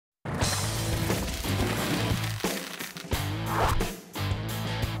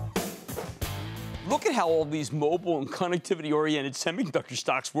look at how all these mobile and connectivity-oriented semiconductor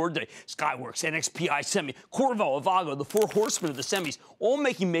stocks were today. Skyworks, NXPI Semi, Qorvo, Avago, the four horsemen of the semis, all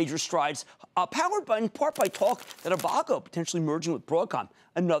making major strides, powered in part by talk that Avago potentially merging with Broadcom,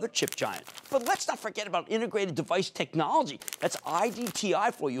 another chip giant. But let's not forget about integrated device technology. That's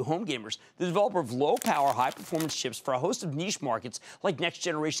IDTI for you home gamers, the developer of low-power, high-performance chips for a host of niche markets like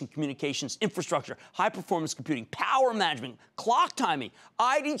next-generation communications, infrastructure, high-performance computing, power management, clock timing.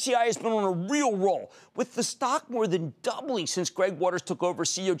 IDTI has been on a real roll, with the stock more than doubling since Greg Waters took over as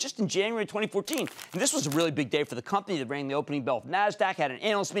CEO just in January 2014. And this was a really big day for the company that rang the opening bell of NASDAQ, had an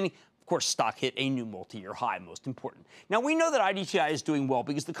analyst meeting. Of course, stock hit a new multi-year high, most important. Now, we know that IDTI is doing well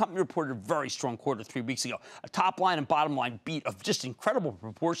because the company reported a very strong quarter 3 weeks ago. A top line and bottom line beat of just incredible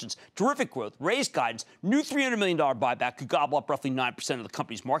proportions, terrific growth, raised guidance, new $300 million buyback could gobble up roughly 9% of the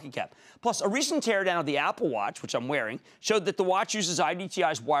company's market cap. Plus, a recent teardown of the Apple Watch, which I'm wearing, showed that the watch uses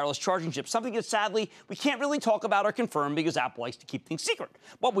IDTI's wireless charging chip, something that sadly we can't really talk about or confirm because Apple likes to keep things secret.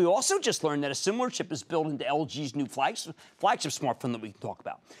 But we also just learned that a similar chip is built into LG's new flagship smartphone that we can talk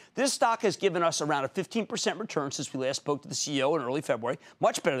about. This stock has given us around a 15% return since we last spoke to the CEO in early February,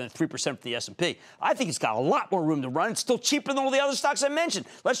 much better than 3% for the S&P. I think it's got a lot more room to run. It's still cheaper than all the other stocks I mentioned.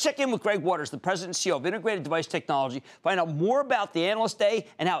 Let's check in with Greg Waters, the president and CEO of Integrated Device Technology, find out more about the analyst day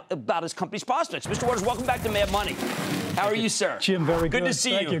and about his company's prospects. Mr. Waters, welcome back to Mad Money. How are you, sir? Jim, very good. Good to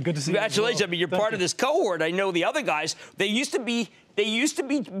see you. Thank you. Good to see you. Congratulations. I mean, you're part of this cohort. I know the other guys, they used to be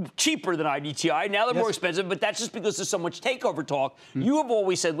cheaper than IDTI. Now they're more expensive, but that's just because there's so much takeover talk. You have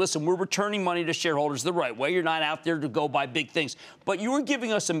always said, listen, we're returning money to shareholders the right way. You're not out there to go buy big things. But you were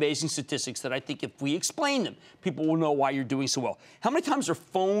giving us amazing statistics that I think if we explain them, people will know why you're doing so well. How many times are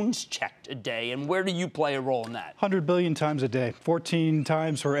phones checked a day, and where do you play a role in that? 100 billion times a day, 14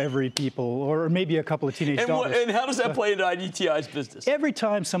 times for every people, or maybe a couple of teenage daughters. And how does that play into IDTI's business? Every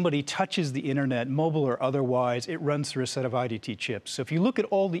time somebody touches the internet, mobile or otherwise, it runs through a set of IDT chips. So if you look at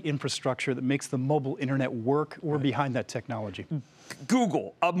all the infrastructure that makes the mobile internet work, we're behind that technology.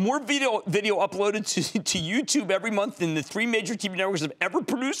 Google, more video uploaded to YouTube every month than the 3 major TV networks have ever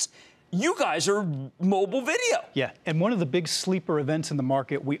produced. You guys are mobile video. Yeah, and one of the big sleeper events in the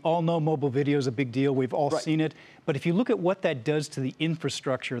market, we all know mobile video is a big deal. We've all seen it. But if you look at what that does to the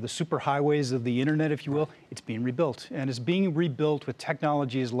infrastructure, the superhighways of the internet, if you will, it's being rebuilt. And it's being rebuilt with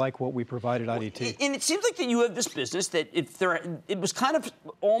technologies like what we provide at IDT. And it seems like that you have this business that it was kind of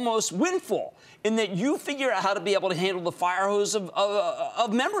almost windfall in that you figure out how to be able to handle the fire hose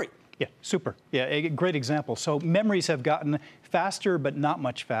of memory. Yeah, super. Yeah, a great example. So memories have gotten faster, but not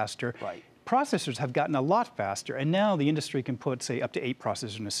much faster. Right. Processors have gotten a lot faster, and now the industry can put, say, up to 8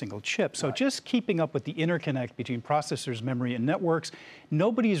 processors in a single chip. So just keeping up with the interconnect between processors, memory, and networks,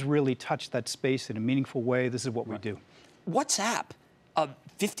 nobody's really touched that space in a meaningful way. This is what we do. WhatsApp,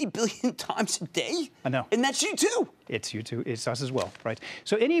 50 billion times a day? I know. And that's you too. It's you too. It's us as well, right?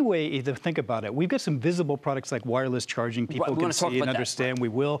 So anyway, to think about it, we've got some visible products like wireless charging. People can see and understand. We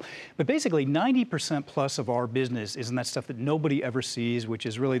will. But basically, 90% plus of our business is in that stuff that nobody ever sees, which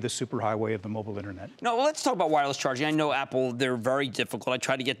is really the superhighway of the mobile internet. No, well, let's talk about wireless charging. I know Apple, they're very difficult. I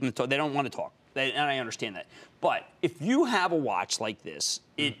try to get them to talk. They don't want to talk, and I understand that. But if you have a watch like this,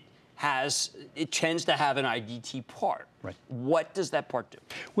 it tends to have an IDT part. Right. What does that part do?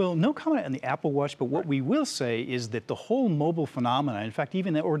 Well, no comment on the Apple Watch, but what we will say is that the whole mobile phenomenon, in fact,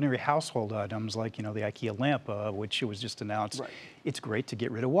 even the ordinary household items like, the IKEA lamp, which was just announced, it's great to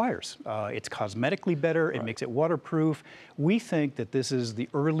get rid of wires. It's cosmetically better. It makes it waterproof. We think that this is the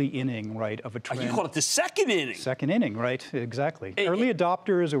early inning, of a trend. You call it the second inning. Second inning, right? Exactly. Early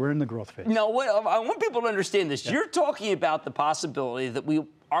adopters, we're in the growth phase. No, I want people to understand this. Yeah. You're talking about the possibility that we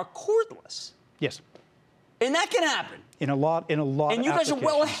are cordless. Yes. And that can happen. In a lot and you guys are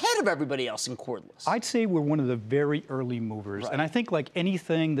well ahead of everybody else in cordless. I'd say we're one of the very early movers. And I think like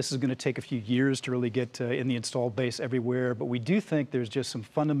anything, this is going to take a few years to really get in the installed base everywhere. But we do think there's just some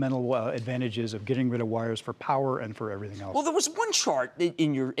fundamental advantages of getting rid of wires for power and for everything else. Well, there was one chart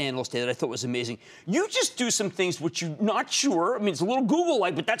in your analyst day that I thought was amazing. You just do some things which you're not sure. I mean, it's a little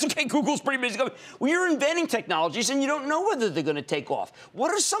Google-like, but that's okay. Google's pretty amazing. Well, you're inventing technologies, and you don't know whether they're going to take off.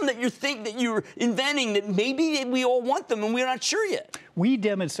 What are some that you think that you're inventing that maybe we all want them, and we're not sure yet? We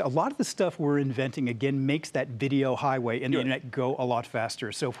demonstrate a lot of the stuff we're inventing, again, makes that video highway and the internet go a lot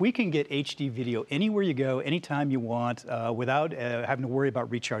faster. So if we can get HD video anywhere you go, anytime you want, without having to worry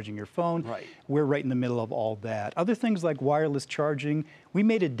about recharging your phone, we're right in the middle of all that. Other things like wireless charging, we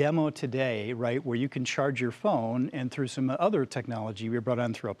made a demo today, where you can charge your phone, and through some other technology we brought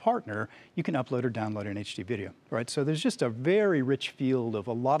on through a partner, you can upload or download an HD video, So there's just a very rich field of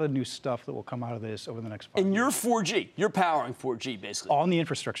a lot of new stuff that will come out of this over the next 5 years. And you're 4G. You're powering 4G, basically. basically. On the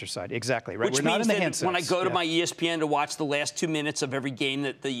infrastructure side, exactly, right? Which We're not means in the that handsets. when I go to my ESPN to watch the last 2 minutes of every game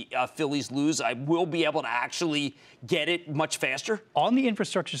that the Phillies lose, I will be able to actually get it much faster? On the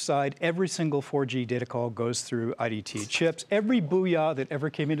infrastructure side, every single 4G data call goes through IDT chips. Every booyah that ever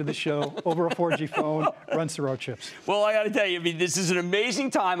came into the show over a 4G phone runs through our chips. Well, I got to tell you, I mean, this is an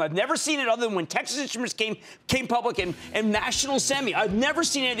amazing time. I've never seen it other than when Texas Instruments came public and National Semi. I've never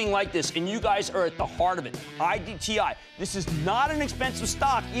seen anything like this, and you guys are at the heart of it. IDTI. This is not an expensive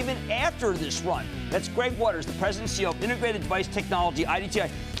stock, even after this run. That's Greg Waters, the president and CEO of Integrated Device Technology, IDTI.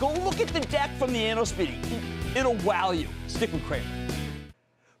 Go look at the deck from the analyst meeting. It'll wow you. Stick with Cramer.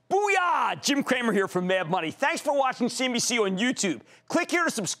 Booyah! Jim Cramer here from Mad Money. Thanks for watching CNBC on YouTube. Click here to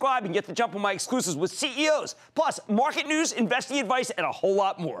subscribe and get the jump on my exclusives with CEOs, plus market news, investing advice, and a whole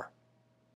lot more.